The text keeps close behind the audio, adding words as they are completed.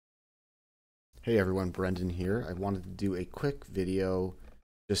Hey everyone, Brendan here. I wanted to do a quick video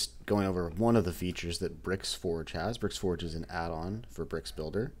just going over one of the features that BricksForge has. BricksForge is an add-on for Bricks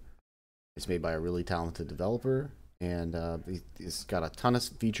Builder. It's made by a really talented developer, and it's got a ton of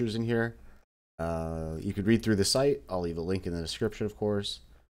features in here. You could read through the site. I'll leave a link in the description, of course.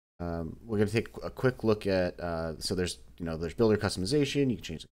 We're going to take a quick look at, so there's builder customization. You can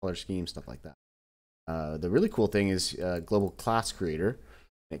change the color scheme, stuff like that. The really cool thing is Global Class Creator.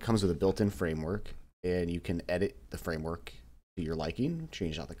 It comes with a built-in framework, and you can edit the framework to your liking,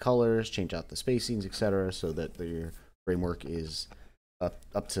 change out the colors, change out the spacings, etc., so that your framework is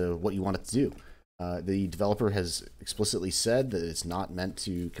up to what you want it to do. The developer has explicitly said that it's not meant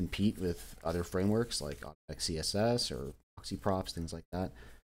to compete with other frameworks like CSS or proxy props, things like that.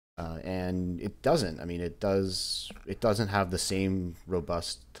 And it doesn't. I mean, it doesn't have the same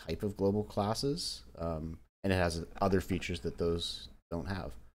robust type of global classes, and it has other features that those don't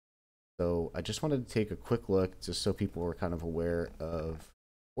have. So I just wanted to take a quick look just so people are kind of aware of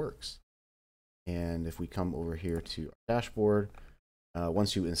works. And if we come over here to our dashboard,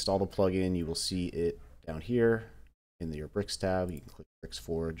 once you install the plugin, you will see it down here in your Bricks tab. You can click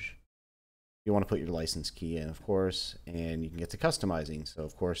BricksForge. You want to put your license key in, of course, and you can get to customizing. So,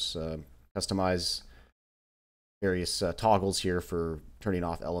 of course, customize various toggles here for turning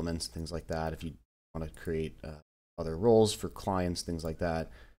off elements, things like that. If you want to create other roles for clients, things like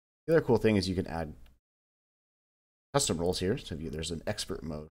that. The other cool thing is you can add custom roles here. So there's an expert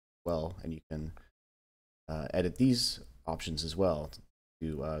mode as well, and you can edit these options as well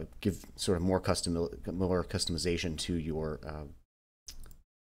to give sort of more customization to your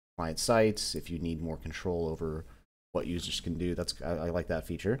client sites. If you need more control over what users can do, I like that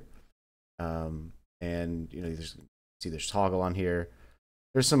feature. And there's toggle on here.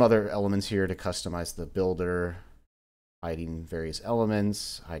 There's some other elements here to customize the builder, hiding various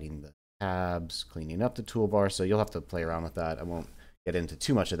elements, hiding the tabs, cleaning up the toolbar. So you'll have to play around with that. I won't get into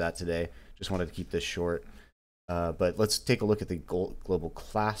too much of that today. Just wanted to keep this short. But let's take a look at the global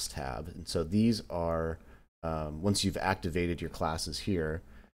class tab. And so these are, once you've activated your classes here,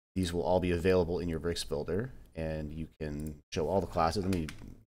 these will all be available in your Bricks Builder, and you can show all the classes. Let me,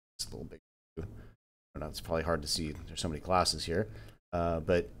 it's a little big. I don't know, it's probably hard to see. There's so many classes here.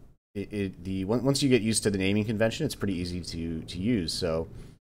 But once you get used to the naming convention, it's pretty easy to use. So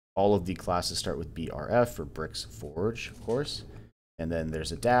all of the classes start with BRF for BricksForge, of course, and then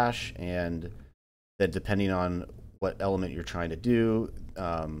there's a dash, and then depending on what element you're trying to do,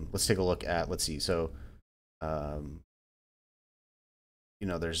 let's take a look at, let's see. So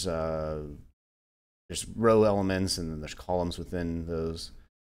there's row elements, and then there's columns within those.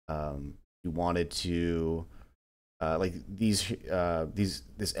 You wanted to like this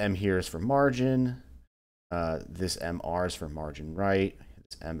M here is for margin, this MR is for margin right,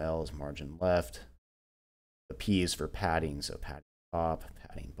 this ML is margin left, the P is for padding, so padding top,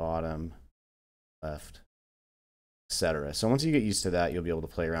 padding bottom, left, etc. So once you get used to that, you'll be able to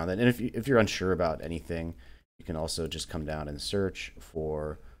play around it. And if you're unsure about anything, you can also just come down and search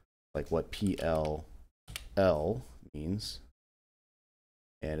for like what PLL means,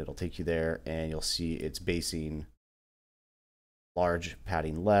 and it'll take you there, and you'll see it's basing large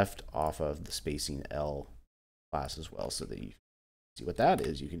padding left off of the spacing L class as well, so that you see what that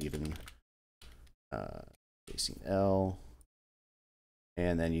is. You can even spacing L,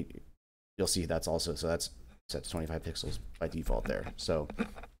 and then you'll see that's also, so that's set to 25 pixels by default there. So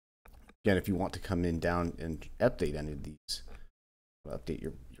again, if you want to come in down and update any of these, update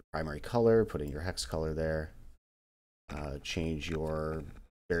your primary color, put in your hex color there, change your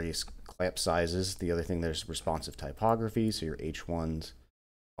various clamp sizes. The other thing, there's responsive typography, so your H1s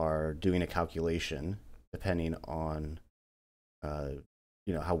are doing a calculation depending on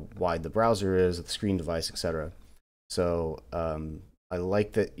how wide the browser is, the screen device, etc. So I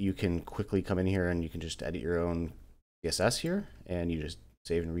like that you can quickly come in here and you can just edit your own CSS here, and you just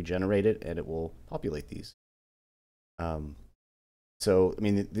save and regenerate it, and it will populate these. So I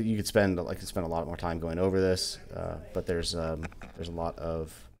mean, you could spend a lot more time going over this, but there's a lot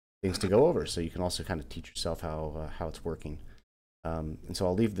of things to go over. So you can also kind of teach yourself how it's working. And so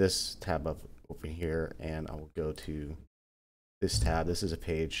I'll leave this tab up over here, and I will go to this tab. This is a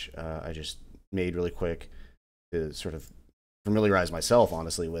page I just made really quick to sort of familiarize myself,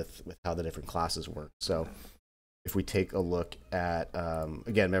 honestly, with how the different classes work. So if we take a look at,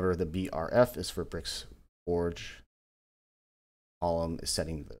 again, remember the BRF is for BricksForge. Column is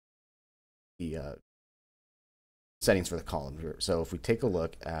setting the settings for the column here. So if we take a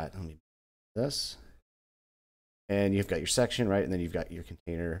look at this, and you've got your section, right, and then you've got your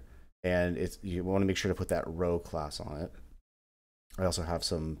container, and you want to make sure to put that row class on it. I also have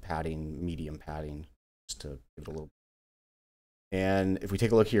some padding, medium padding, just to give it a little. And if we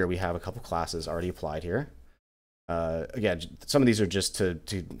take a look here, we have a couple classes already applied here. Again, some of these are just so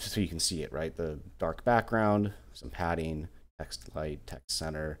you can see it, right? The dark background, some padding, text light, text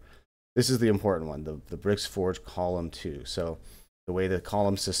center. This is the important one, the BricksForge column 2. So the way the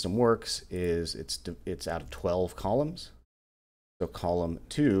column system works is it's out of 12 columns. So column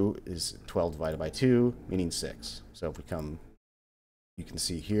 2 is 12 divided by 2, meaning 6. So if we come, you can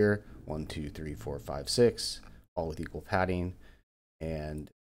see here, 1, 2, 3, 4, 5, 6, all with equal padding. And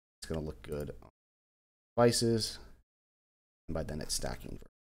it's going to look good on devices. And by then it's stacking.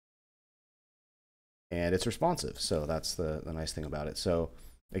 And it's responsive. So that's the nice thing about it. So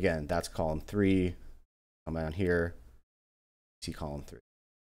again, that's column 3. Come down here, see column 3.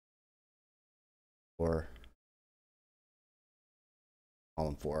 Or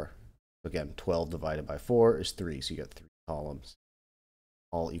column 4. So again, 12 divided by 4 is 3. So you got 3 columns,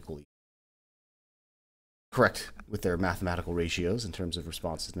 all equally correct with their mathematical ratios in terms of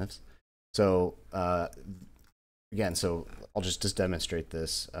responsiveness. So again, so I'll just demonstrate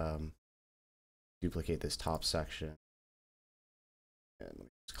this. Duplicate this top section. And let me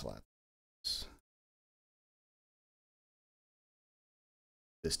just collapse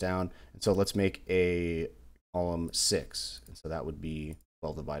this down. And so let's make a column 6. And so that would be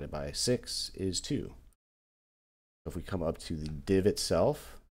 12 divided by 6 is 2. So if we come up to the div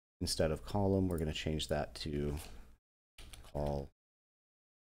itself, instead of column, we're going to change that to call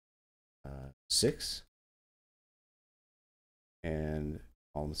 6. And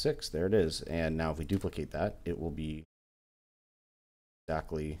column 6, there it is. And now if we duplicate that, it will be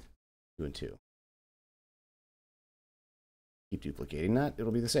exactly 2 and 2. Keep duplicating that,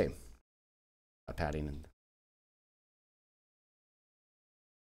 it'll be the same. Padding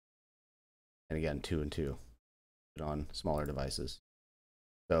and again 2 and 2 on smaller devices.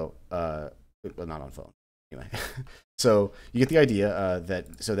 So but not on phone anyway. So you get the idea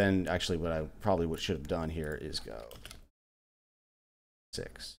that. So then actually what I probably should have done here is go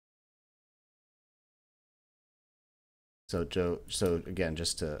 6. So again,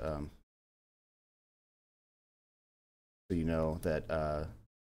 just to so you know that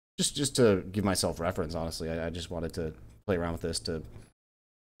just to give myself reference, honestly, I just wanted to play around with this to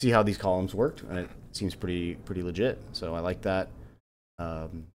see how these columns worked, and it seems pretty legit. So I like that.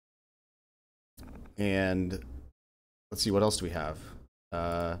 And let's see, what else do we have?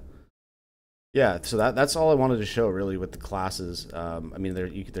 Yeah, so that's all I wanted to show really with the classes. I mean,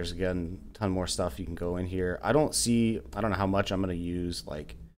 there's again a ton more stuff you can go in here. I don't know how much I'm going to use,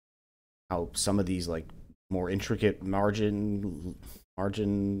 like how some of these like more intricate margin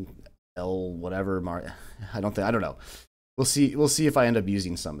L whatever I don't know. We'll see if I end up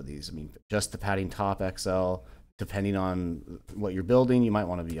using some of these. I mean, just the padding top XL, depending on what you're building, you might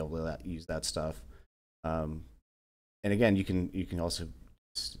want to be able to use that stuff. And again, you can also,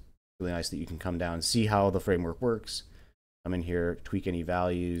 it's really nice that you can come down and see how the framework works. Come in here, tweak any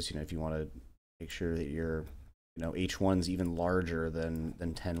values. If you want to make sure that your H1's even larger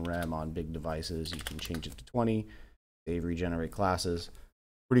than 10 rem on big devices, you can change it to 20. Save, regenerate classes.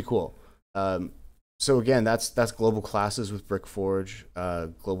 Pretty cool. So again, that's global classes with BricksForge.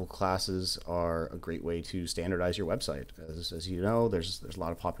 Global classes are a great way to standardize your website. As you know, there's a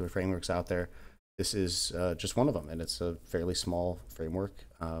lot of popular frameworks out there. This is just one of them, and it's a fairly small framework,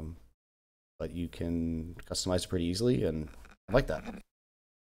 but you can customize it pretty easily, and I like that.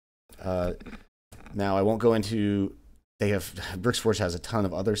 Now, I won't go into, BricksForge has a ton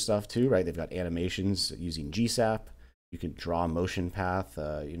of other stuff too, right? They've got animations using GSAP. You can draw a motion path.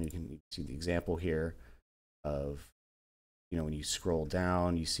 You can see the example here of, when you scroll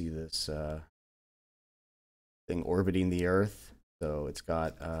down, you see this thing orbiting the Earth. So it's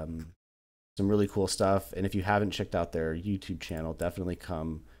got some really cool stuff. And if you haven't checked out their YouTube channel, definitely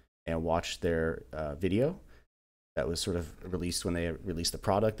come and watch their video that was sort of released when they released the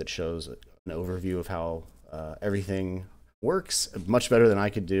product, that shows an overview of how everything works, much better than I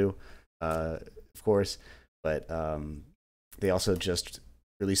could do, of course. But they also just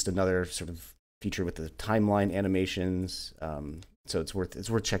released another sort of feature with the timeline animations. So it's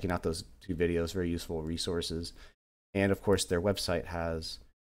worth checking out those 2 videos. Very useful resources. And of course, their website has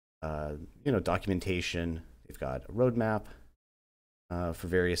documentation. They've got a roadmap for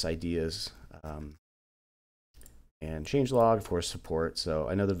various ideas, and changelog, of course, support. So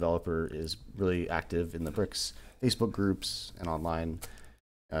I know the developer is really active in the Bricks Facebook groups and online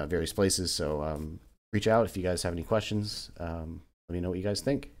various places. So reach out if you guys have any questions. Let me know what you guys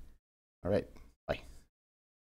think. All right.